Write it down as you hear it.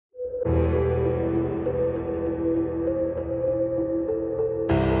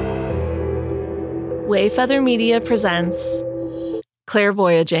Wayfeather Media presents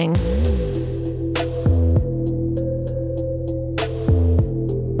Clairvoyaging.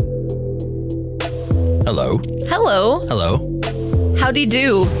 Hello. Hello. Hello. Howdy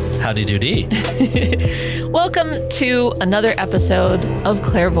do. Howdy doody. Welcome to another episode of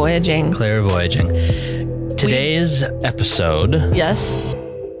Clairvoyaging. Clairvoyaging. Today's episode, Yes.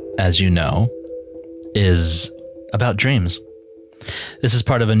 as you know, is about dreams. This is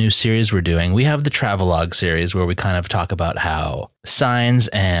part of a new series we're doing. We have the Travelogue series where we kind of talk about how signs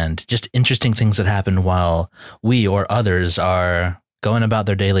and just interesting things that happen while we or others are going about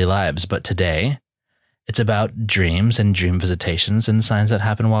their daily lives. But today, it's about dreams and dream visitations and signs that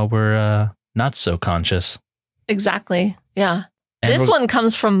happen while we're not so conscious. Exactly. Yeah. And This one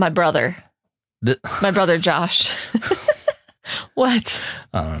comes from my brother. My brother Josh. What?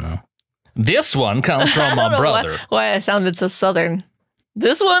 I don't know. This one comes from my brother. Why I sounded so southern.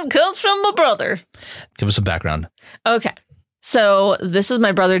 This one comes from my brother. Give us some background. Okay. So this is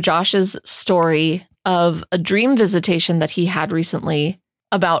my brother Josh's story of a dream visitation that he had recently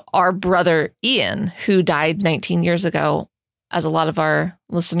about our brother Ian, who died 19 years ago. As a lot of our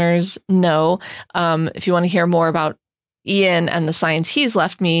listeners know, if you want to hear more about Ian and the science he's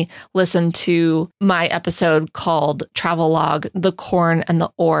left me, listen to my episode called Travelogue, The Corn and the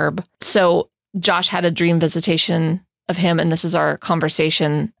Orb. So Josh had a dream visitation of him, and this is our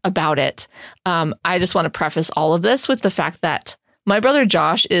conversation about it. I just want to preface all of this with the fact that my brother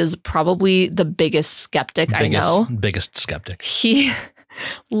Josh is probably the biggest skeptic I know. Biggest skeptic. He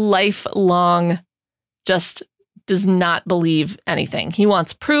lifelong just does not believe anything. He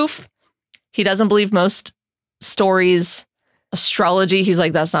wants proof. He doesn't believe most stories, astrology. He's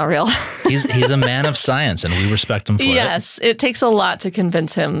like, that's not real. He's a man of science, and we respect him for it. Yes, it takes a lot to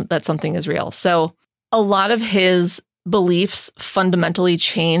convince him that something is real. So a lot of his beliefs fundamentally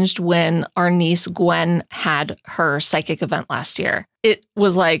changed when our niece Gwen had her psychic event last year. It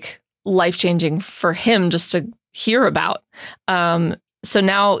was like life-changing for him just to hear about. So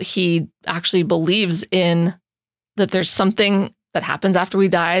now he actually believes in that there's something that happens after we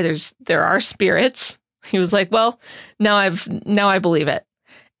die. There are spirits. He was like, well, now I believe it.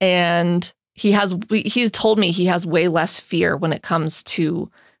 And he's told me he has way less fear when it comes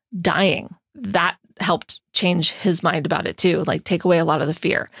to dying. That helped change his mind about it too, like take away a lot of the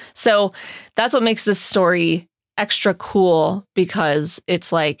fear. So that's what makes this story extra cool, because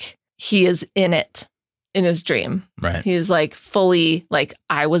it's like he is in it in his dream. Right. He's like fully like,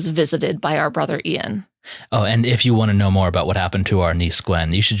 I was visited by our brother Ian. Oh, and if you want to know more about what happened to our niece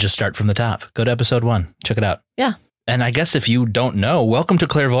Gwen, you should just start from the top. Go to episode 1. Check it out. Yeah. And I guess if you don't know, welcome to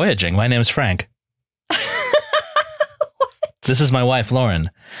Clairvoyaging. My name is Frank. This is my wife,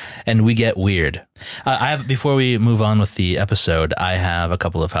 Lauren, and we get weird. Before we move on with the episode, I have a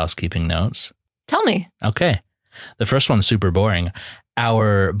couple of housekeeping notes. Tell me. Okay. The first one's super boring.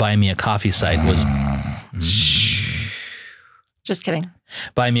 Our Buy Me a Coffee site was... Just kidding.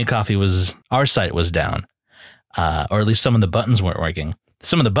 Buy Me a Coffee our site was down, or at least some of the buttons weren't working.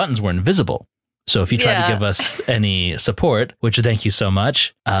 Some of the buttons were invisible. So if you tried to give us any support, which thank you so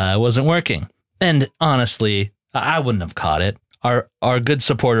much, it wasn't working. And honestly, I wouldn't have caught it. Our good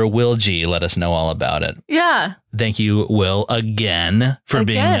supporter, Will G, let us know all about it. Yeah. Thank you, Will, again for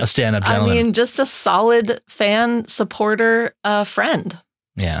being a stand-up gentleman. I mean, just a solid fan, supporter, friend.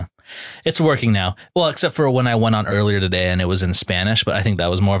 Yeah. It's working now. Well, except for when I went on earlier today and it was in Spanish, but I think that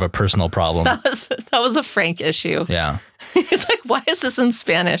was more of a personal problem. That was a Frank issue. Yeah. It's like, why is this in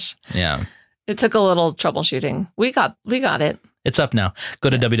Spanish? Yeah. It took a little troubleshooting. We got it. It's up now. Go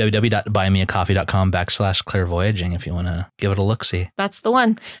to www.buymeacoffee.com/clairvoyaging if you want to give it a look-see. That's the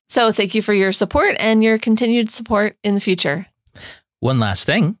one. So thank you for your support and your continued support in the future. One last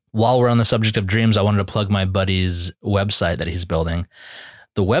thing. While we're on the subject of dreams, I wanted to plug my buddy's website that he's building.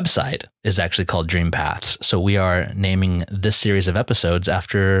 The website is actually called Dream Paths. So we are naming this series of episodes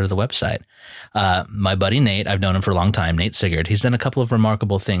after the website. My buddy Nate, I've known him for a long time, Nate Sigurd, he's done a couple of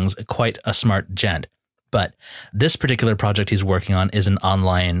remarkable things, quite a smart gent. But this particular project he's working on is an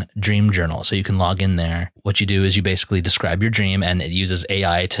online dream journal. So you can log in there. What you do is you basically describe your dream, and it uses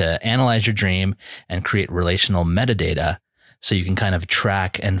AI to analyze your dream and create relational metadata. So you can kind of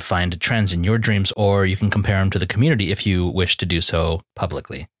track and find trends in your dreams, or you can compare them to the community if you wish to do so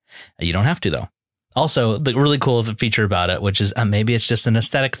publicly. You don't have to, though. Also, the really cool feature about it, which is maybe it's just an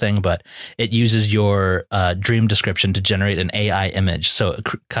aesthetic thing, but it uses your dream description to generate an AI image. So it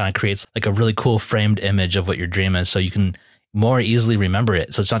kind of creates like a really cool framed image of what your dream is, so you can more easily remember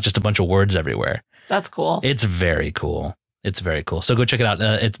it. So it's not just a bunch of words everywhere. That's cool. It's very cool. It's very cool. So go check it out.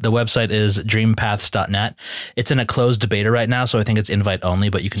 The website is dreampaths.net. It's in a closed beta right now, so I think it's invite only,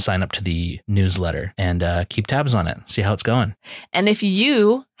 but you can sign up to the newsletter and keep tabs on it, see how it's going. And if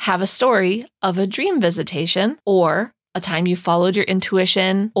you have a story of a dream visitation or a time you followed your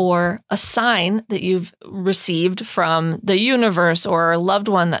intuition or a sign that you've received from the universe or a loved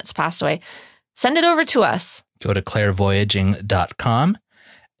one that's passed away, send it over to us. Go to clairvoyaging.com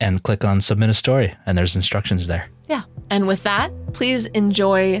and click on submit a story, and there's instructions there. Yeah. And with that, please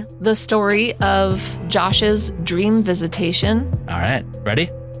enjoy the story of Josh's dream visitation. All right. Ready?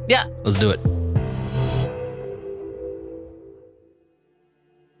 Yeah. Let's do it.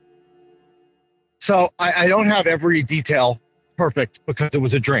 So I don't have every detail perfect because it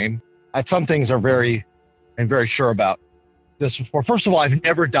was a dream. Some things I'm very sure about this before. First of all, I've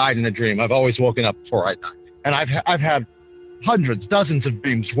never died in a dream. I've always woken up before I died. And I've had hundreds, dozens of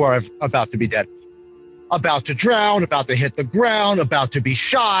dreams where I'm about to be dead. About to drown, about to hit the ground, about to be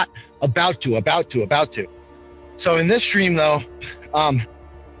shot, about to. So in this dream, though,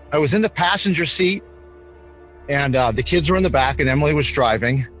 I was in the passenger seat, and the kids were in the back, and Emily was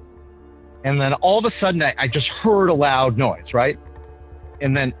driving. And then all of a sudden, I just heard a loud noise, right?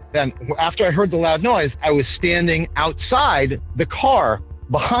 And then after I heard the loud noise, I was standing outside the car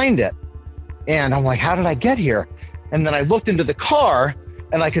behind it. And I'm like, how did I get here? And then I looked into the car,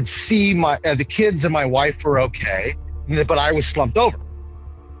 and I could see the kids and my wife were okay, but I was slumped over.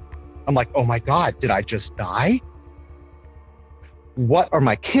 I'm like, oh my God, did I just die? What are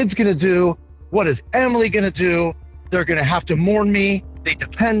my kids gonna do? What is Emily gonna do? They're gonna have to mourn me. They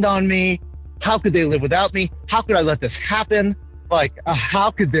depend on me. How could they live without me? How could I let this happen?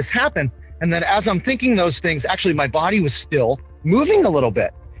 How could this happen? And then as I'm thinking those things, actually my body was still moving a little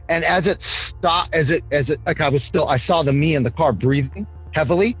bit. And as it stopped, I saw me in the car breathing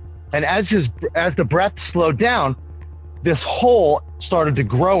heavily. And as the breath slowed down, this hole started to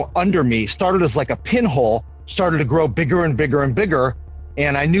grow under me, started as like a pinhole, started to grow bigger and bigger and bigger.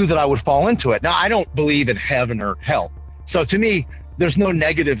 And I knew that I would fall into it. Now, I don't believe in heaven or hell. So to me, there's no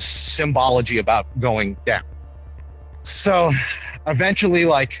negative symbology about going down. So eventually,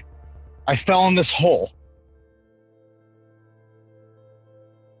 I fell in this hole.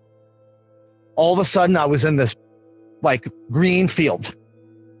 All of a sudden, I was in this green field.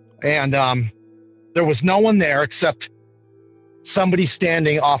 And there was no one there except somebody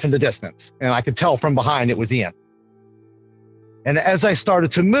standing off in the distance. And I could tell from behind it was Ian. And as I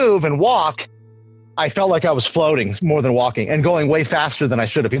started to move and walk, I felt like I was floating more than walking and going way faster than I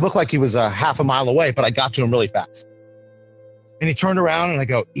should have. He looked like he was a half a mile away, but I got to him really fast. And he turned around and I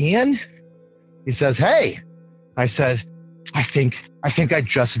go, Ian? He says, hey. I said, I think I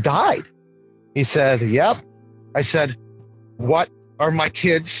just died. He said, yep. I said, what are my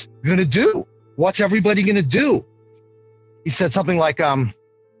kids going to do? What's everybody going to do? He said something like,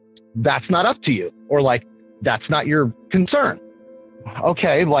 that's not up to you. Or that's not your concern.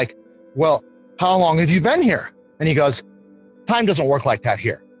 Okay, well, how long have you been here? And he goes, time doesn't work like that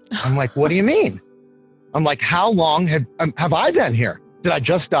here. I'm like, what do you mean? I'm like, how long have I been here? Did I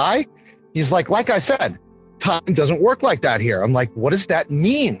just die? He's like I said, time doesn't work like that here. I'm like, what does that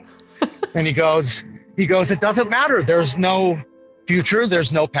mean? And he goes, it doesn't matter. There's no future.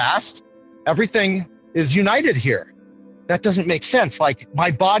 There's no past. Everything is united here. That doesn't make sense.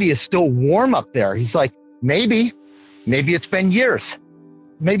 My body is still warm up there. He's like, maybe it's been years.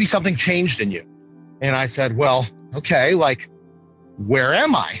 Maybe something changed in you. And I said, well, okay, where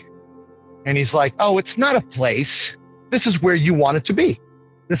am I? And he's like, oh, it's not a place. This is where you want it to be.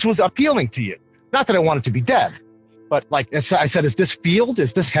 This was appealing to you. Not that I wanted to be dead, but I said, is this field?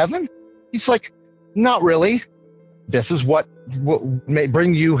 Is this heaven? He's like, not really. This is what may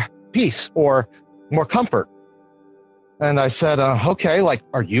bring you peace or more comfort. And I said, okay,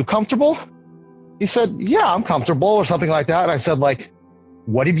 are you comfortable? He said, yeah, I'm comfortable or something like that. And I said,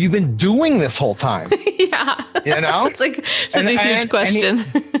 what have you been doing this whole time? Yeah. You know? It's such a huge question.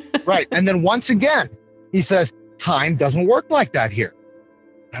 Right. And then once again, he says, time doesn't work like that here.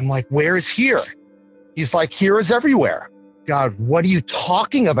 I'm like, where is here? He's like, here is everywhere. God, what are you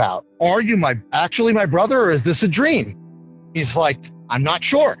talking about? Are you actually my brother, or is this a dream? He's like, I'm not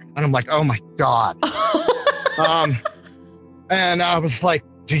sure. And I'm like, oh my God. And I was like,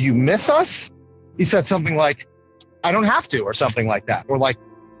 do you miss us? He said something like, I don't have to, or something like that. Or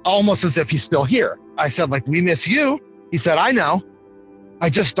almost as if he's still here. I said, we miss you. He said, I know. I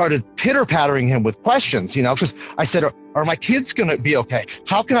just started pitter-pattering him with questions, because I said, are my kids going to be okay?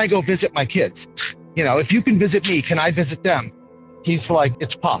 How can I go visit my kids? If you can visit me, can I visit them? He's like,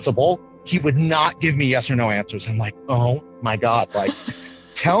 it's possible. He would not give me yes or no answers. I'm like, oh my God,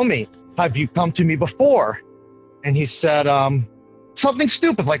 tell me, have you come to me before? And he said, something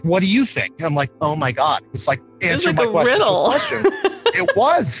stupid, like, what do you think? And I'm like, oh my God. It's like, answer my question.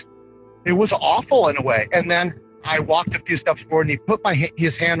 It was awful in a way. And then I walked a few steps forward and he put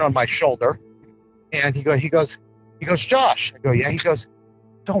his hand on my shoulder and he goes, Josh. I go, yeah. He goes,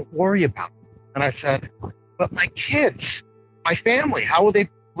 don't worry about it. And I said, but my kids, my family, how will they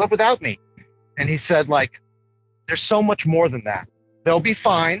live without me? And he said, like, there's so much more than that. They'll be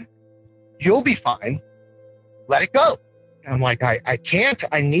fine. You'll be fine. Let it go. And I'm like, I can't.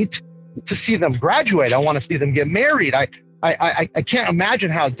 I need to see them graduate. I want to see them get married. I can't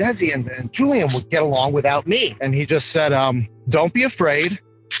imagine how Desi and Julian would get along without me. And he just said, don't be afraid.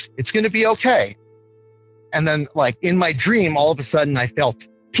 It's going to be okay. And then, like, in my dream, all of a sudden I felt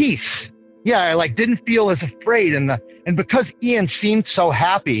peace. Yeah, I like didn't feel as afraid. And because Ian seemed so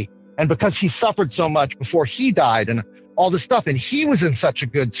happy and because he suffered so much before he died and all this stuff, and he was in such a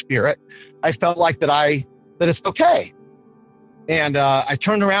good spirit, I felt like that it's okay. And I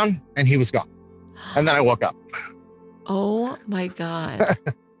turned around and he was gone. And then I woke up. Oh my God.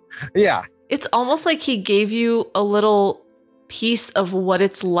 Yeah. It's almost like he gave you a little piece of what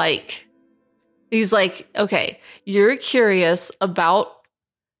it's like. He's like, okay, you're curious about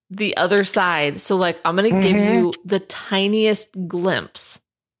the other side. So like, I'm going to give you the tiniest glimpse.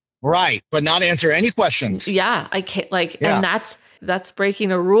 Right. But not answer any questions. Yeah. I can't and that's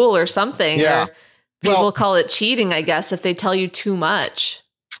breaking a rule or something. Yeah. Or people call it cheating, I guess, if they tell you too much.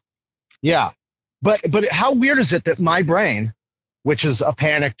 Yeah. But how weird is it that my brain, which is a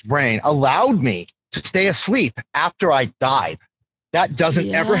panicked brain, allowed me to stay asleep after I died? That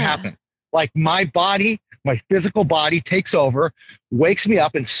doesn't ever happen. Like my body, my physical body takes over, wakes me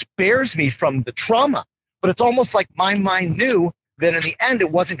up and spares me from the trauma. But it's almost like my mind knew that in the end,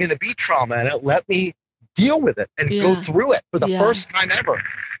 it wasn't going to be trauma, and it let me deal with it and go through it for the first time ever.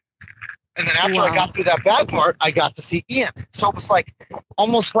 And then after I got through that bad part, I got to see Ian. So it was like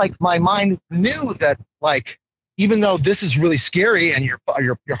almost like my mind knew that, like, even though this is really scary and your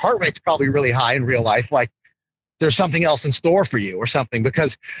heart rate's probably really high in real life, like there's something else in store for you or something,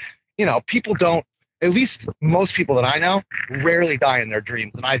 because, you know, people don't, at least most people that I know, rarely die in their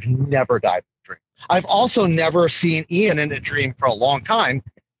dreams. And I've never died in a dream. I've also never seen Ian in a dream for a long time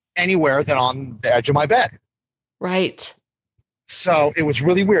anywhere than on the edge of my bed. Right. So it was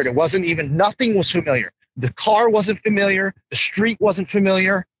really weird. It wasn't even, nothing was familiar. The car wasn't familiar. The street wasn't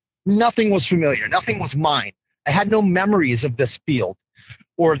familiar. Nothing was familiar. Nothing was mine. I had no memories of this field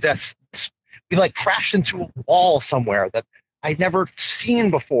or this. We like crashed into a wall somewhere that I'd never seen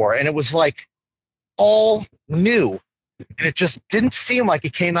before. And it was like all new. And it just didn't seem like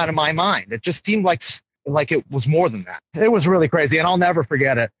it came out of my mind. It just seemed like it was more than that. It was really crazy. And I'll never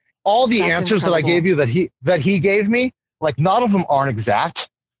forget it. All the answers that I gave you that he gave me, like none of them aren't exact,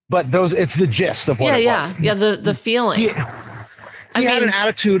 but it's the gist of what it was. Yeah, the feeling. He had an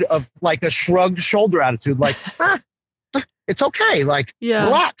attitude of like a shrugged shoulder attitude, like, it's okay, like,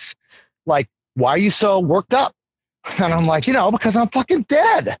 relax. Like, why are you so worked up? And I'm like, because I'm fucking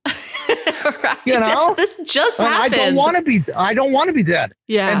dead. Right. This just happened. I don't want to be dead.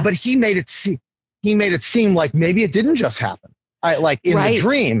 Yeah. But he made it seem like maybe it didn't just happen. The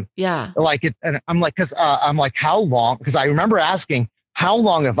dream. Yeah. Like it, and I'm like, how long? Because I remember asking, how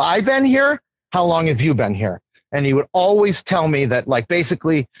long have I been here? How long have you been here? And he would always tell me that, like,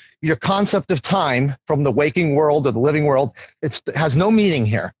 basically your concept of time from the waking world or the living world, it has no meaning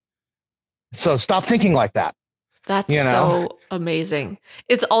here. So stop thinking like that. That's so amazing.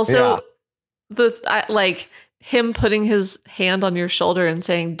 It's also like him putting his hand on your shoulder and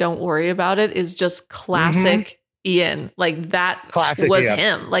saying, don't worry about it, is just classic Ian. Like that classic was Ian.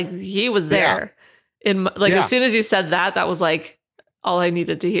 Him. Like he was there. As soon as you said that was like all I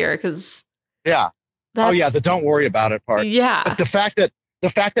needed to hear. Cause the don't worry about it part. Yeah. But the fact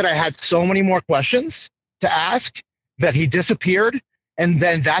that I had so many more questions to ask, that he disappeared, and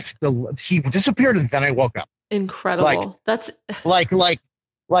then he disappeared, and then I woke up. Incredible. That's like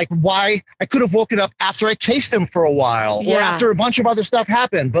why I could have woken up after I chased him for a while or after a bunch of other stuff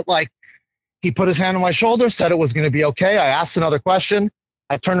happened. But like, he put his hand on my shoulder, said it was going to be okay. I asked another question.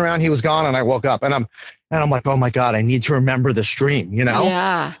 I turned around, he was gone, and I woke up, and I'm like, oh my God, I need to remember this dream,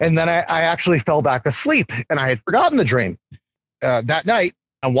 Yeah. And then I actually fell back asleep, and I had forgotten the dream. That night,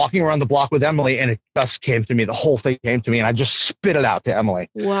 I'm walking around the block with Emily, and it just came to me. The whole thing came to me, and I just spit it out to Emily.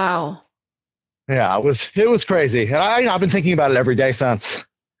 Wow. Yeah, it was crazy. And I've been thinking about it every day since.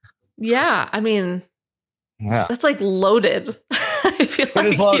 Yeah, I mean, that's like loaded. I feel it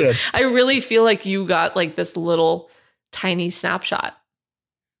is loaded. I really feel like you got like this little tiny snapshot.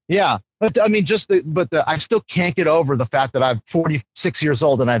 Yeah, but I mean, I still can't get over the fact that I'm 46 years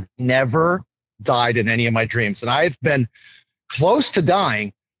old and I've never died in any of my dreams. And I've been close to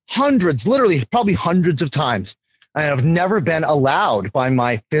dying hundreds, literally probably hundreds of times. And I've never been allowed by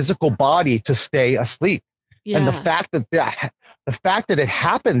my physical body to stay asleep. Yeah. And the fact that it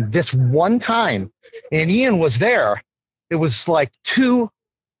happened this one time and Ian was there, it was like too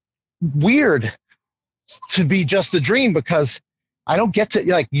weird to be just a dream, because I don't get to,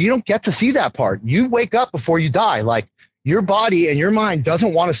 like, you don't get to see that part. You wake up before you die. Like, your body and your mind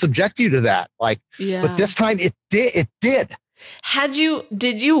doesn't want to subject you to that. Like, but this time it did.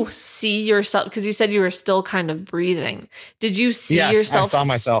 Did you see yourself? Because you said you were still kind of breathing. Did you see yourself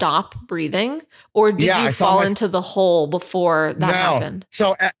stop breathing, or did you fall into the hole before that happened?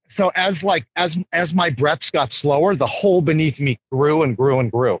 So as my breaths got slower, the hole beneath me grew and grew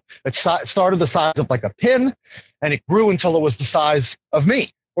and grew. It started the size of like a pin, and it grew until it was the size of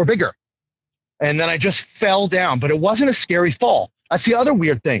me or bigger. And then I just fell down, but it wasn't a scary fall. That's the other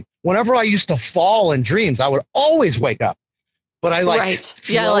weird thing. Whenever I used to fall in dreams, I would always wake up. But I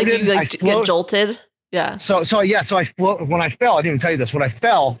floated, get jolted. Yeah. So I float. When I fell, I didn't even tell you this. When I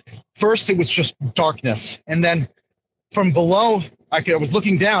fell, first it was just darkness, and then from below, I was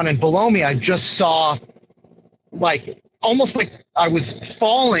looking down, and below me, I just saw like almost like I was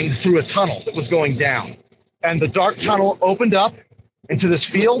falling through a tunnel that was going down, and the dark tunnel opened up into this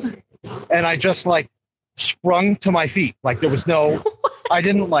field, and I just like sprung to my feet. Like there was no, I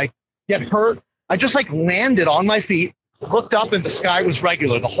didn't like get hurt. I just like landed on my feet. Looked up and the sky was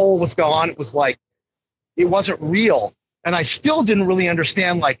regular. The hole was gone. It was like, it wasn't real. And I still didn't really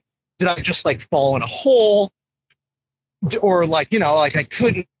understand, like, did I just like fall in a hole? Or like, like I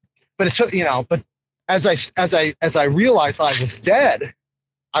couldn't, but it's, but as I realized I was dead,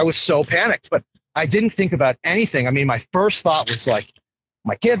 I was so panicked, but I didn't think about anything. I mean, my first thought was like,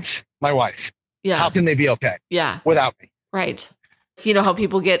 my kids, my wife, how can they be okay? Without me? Right. You know how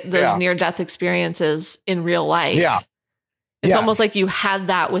people get those near-death experiences in real life. Yeah. It's almost like you had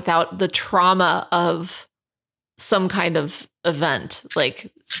that without the trauma of some kind of event,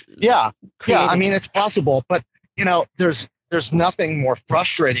 like I mean, it's possible, but there's nothing more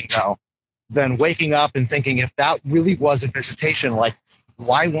frustrating though than waking up and thinking, if that really was a visitation, like,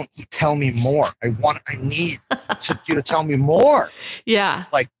 why won't you tell me more? I need you to tell me more. Yeah.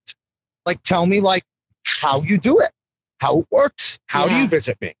 Like tell me like how you do it, how it works, how do you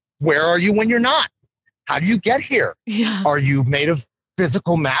visit me? Where are you when you're not? How do you get here? Yeah. Are you made of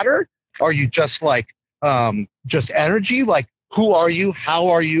physical matter? Are you just like, just energy? Like, who are you? How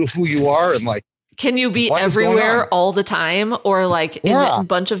are you? Who you are? And like, can you be everywhere all the time, or like in a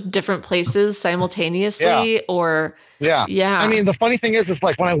bunch of different places simultaneously? Or I mean, the funny thing is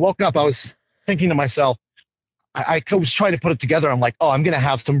like when I woke up, I was thinking to myself, I was trying to put it together. I'm like, I'm going to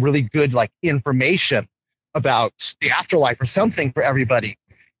have some really good like information about the afterlife or something for everybody.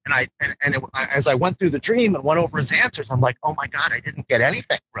 And as I went through the dream and went over his answers, I'm like, oh my God, I didn't get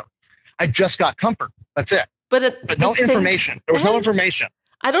anything really. I just got comfort. That's it. But no information. There was no information.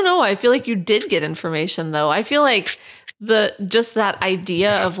 I don't know. I feel like you did get information though. I feel like just that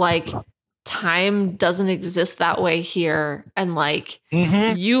idea of like time doesn't exist that way here. And like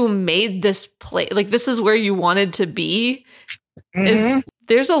you made this place, like this is where you wanted to be.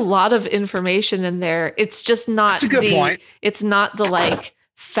 There's a lot of information in there. It's just not That's a good point. It's not the like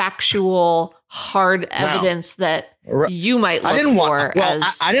factual hard evidence that you might look for.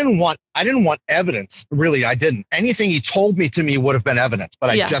 I didn't want evidence. Really, I didn't. Anything he told me to me would have been evidence, but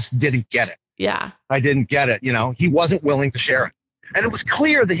I just didn't get it. Yeah. I didn't get it. He wasn't willing to share it. And it was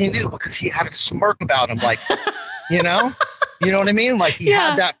clear that he knew, because he had a smirk about him. Like, you know what I mean? Like he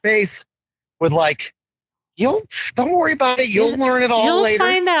had that face with like, don't worry about it. You'll learn it all later. You'll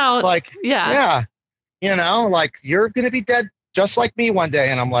find out. Like, like you're going to be dead just like me one day.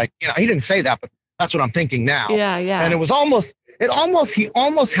 And I'm like, he didn't say that, but that's what I'm thinking now. Yeah. And it was he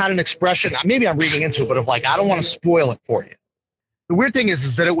almost had an expression, maybe I'm reading into it, but of like, I don't want to spoil it for you. The weird thing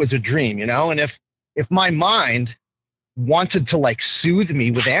is that it was a dream, and if my mind wanted to like soothe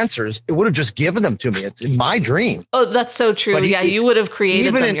me with answers, it would have just given them to me. It's in my dream. Oh, that's so true. But you would have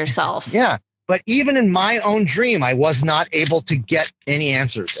created them yourself. Yeah. But even in my own dream, I was not able to get any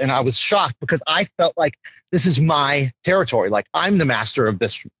answers. And I was shocked because I felt like this is my territory. Like I'm the master of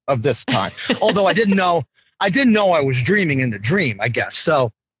this time. Although I didn't know I was dreaming in the dream, I guess.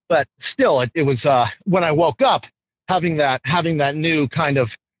 So, but still it was when I woke up having that new kind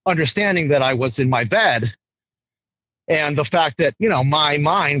of understanding that I was in my bed, and the fact that, my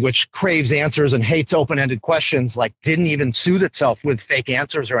mind, which craves answers and hates open-ended questions, like didn't even soothe itself with fake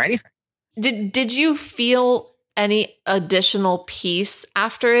answers or anything. Did you feel any additional peace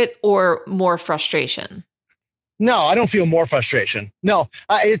after it, or more frustration? No, I don't feel more frustration. No,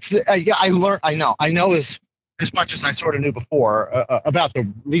 yeah, I know as much as I sort of knew before about at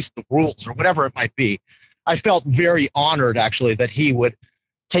least the rules or whatever it might be. I felt very honored actually that he would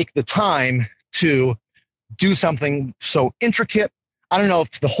take the time to do something so intricate. I don't know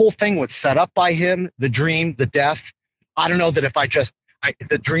if the whole thing was set up by him, the dream, the death. I don't know that if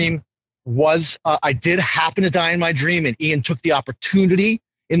the dream was, I did happen to die in my dream, and Ian took the opportunity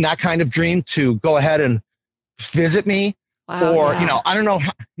in that kind of dream to go ahead and visit me. Wow, or, yeah. I don't know,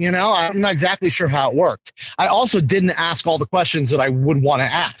 I'm not exactly sure how it worked. I also didn't ask all the questions that I would want to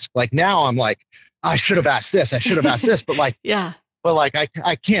ask. Like now I'm like, I should have asked this. I should have asked this. But like, Yeah. but like,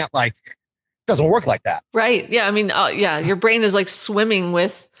 I can't, like, it doesn't work like that. Right. Yeah. I mean, yeah, your brain is like swimming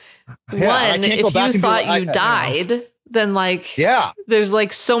with Yeah, I one. can't go If back you and thought be like, you died, then like, Yeah. there's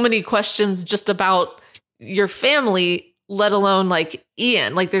like so many questions just about your family, let alone like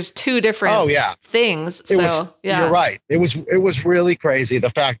Ian. Like there's two different Oh yeah. things. It So was, yeah. You're right. It was really crazy. The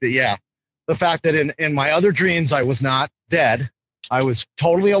fact that in my other dreams, I was not dead. I was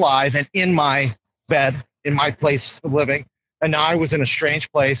totally alive and in my bed, in my place of living. And now I was in a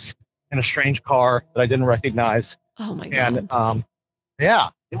strange place, in a strange car that I didn't recognize. Oh my God. And yeah,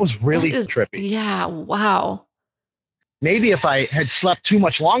 it was really That is- trippy. Yeah. Wow. Maybe if I had slept too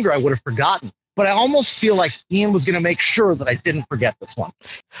much longer, I would have forgotten. But I almost feel like Ian was going to make sure that I didn't forget this one.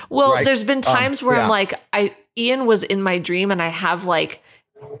 Well, Right. there's been times where yeah. I'm like, Ian was in my dream and I have like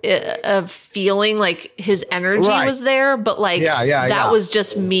a feeling like his energy Right. was there, but like Yeah, that was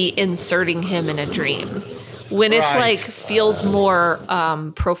just me inserting him in a dream. When it's Right. like feels more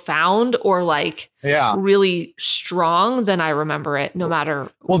profound or like Yeah. really strong, then I remember it no matter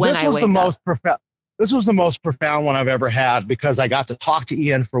Well, when this I was wake the up. most profound. This was the most profound one I've ever had because I got to talk to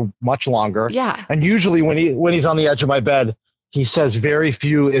Ian for much longer. Yeah. And usually when he's on the edge of my bed, he says very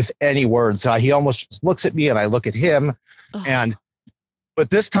few, if any, words. He almost just looks at me and I look at him. Oh,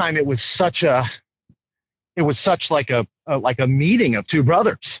 But this time it was such like a meeting of two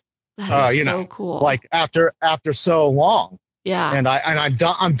brothers. that is you so know, cool. Like after so long. yeah. And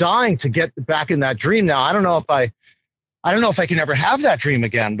I'm dying to get back in that dream now. I don't know if I can ever have that dream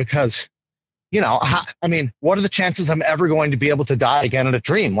again because, I mean, what are the chances I'm ever going to be able to die again in a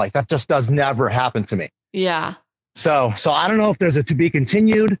dream? Like that just does never happen to me. Yeah. So I don't know if there's a to be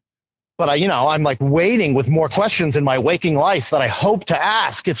continued, but I'm like waiting with more questions in my waking life that I hope to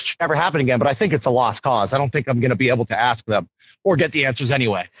ask if it ever happen again. But I think it's a lost cause. I don't think I'm going to be able to ask them or get the answers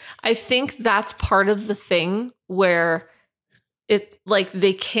anyway. I think that's part of the thing where it like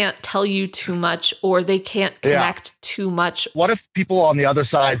they can't tell you too much or they can't connect too much. What if people on the other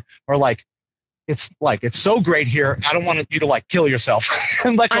side are like, it's so great here. I don't want you to like kill yourself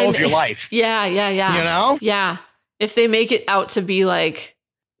and let go of your life. Yeah. Yeah. If they make it out to be like,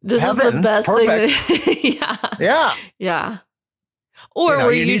 this is the Heaven, best perfect. thing. Yeah. Yeah. Or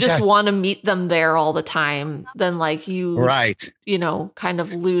where you you need just to- want to meet them there all the time, then like you, Right. kind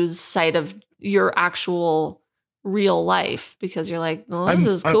of lose sight of your actual real life because you're like, well, this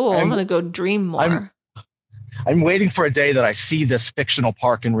is cool. I'm going to go dream more. I'm waiting for a day that I see this fictional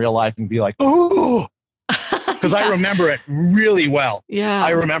park in real life and be like, ooh, because I remember it really well. Yeah. I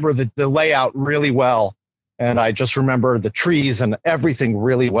remember the layout really well. And I just remember the trees and everything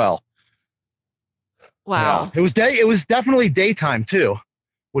really well. Wow. Yeah. It was definitely daytime too,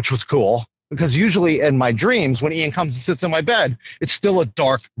 which was cool because usually in my dreams, when Ian comes and sits in my bed, it's still a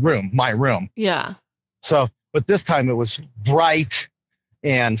dark room, my room. Yeah. So, but this time it was bright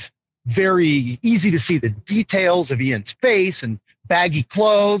and very easy to see the details of Ian's face and baggy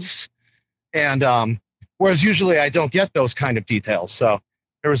clothes. And whereas usually I don't get those kind of details. So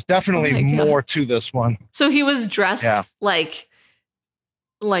there was definitely Oh my God. more to this one. So he was dressed Yeah. like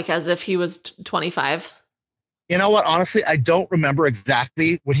as if he was 25. You know what? Honestly, I don't remember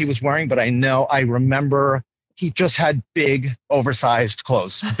exactly what he was wearing, but I remember he just had big, oversized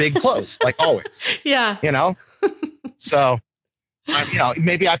clothes, big clothes, like always, Yeah. So,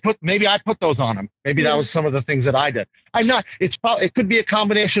 maybe I put those on him. Maybe that was some of the things that I did. It could be a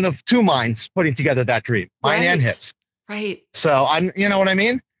combination of two minds putting together that dream, mine and Right. his. Right. So you know what I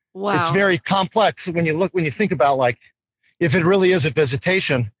mean? Wow. It's very complex when you think about like, if it really is a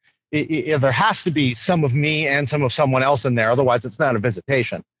visitation, there has to be some of me and some of someone else in there. Otherwise it's not a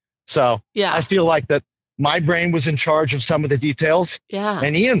visitation. So yeah. I feel like that my brain was in charge of some of the details Yeah.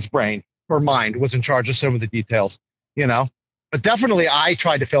 and Ian's brain or mind was in charge of some of the details, but definitely I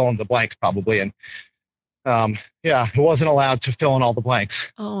tried to fill in the blanks probably. And it wasn't allowed to fill in all the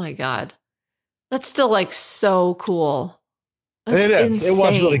blanks. Oh my God. That's still like so cool. That's It is. It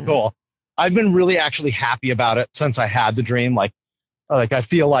was really insane. cool. I've been really actually happy about it since I had the dream. Like Like I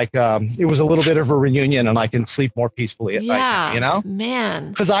feel like it was a little bit of a reunion, and I can sleep more peacefully at night. You know,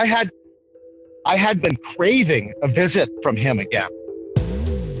 man. Because I had been craving a visit from him again.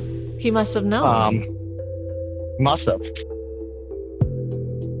 He must have known. Must have.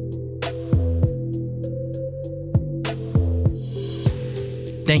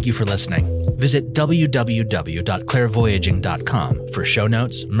 Thank you for listening. Visit www.clairvoyaging.com for show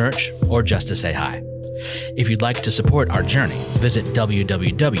notes, merch, or just to say hi. If you'd like to support our journey, visit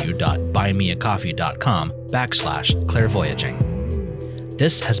www.buymeacoffee.com/clairvoyaging.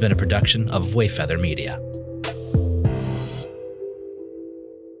 This has been a production of Wayfeather Media.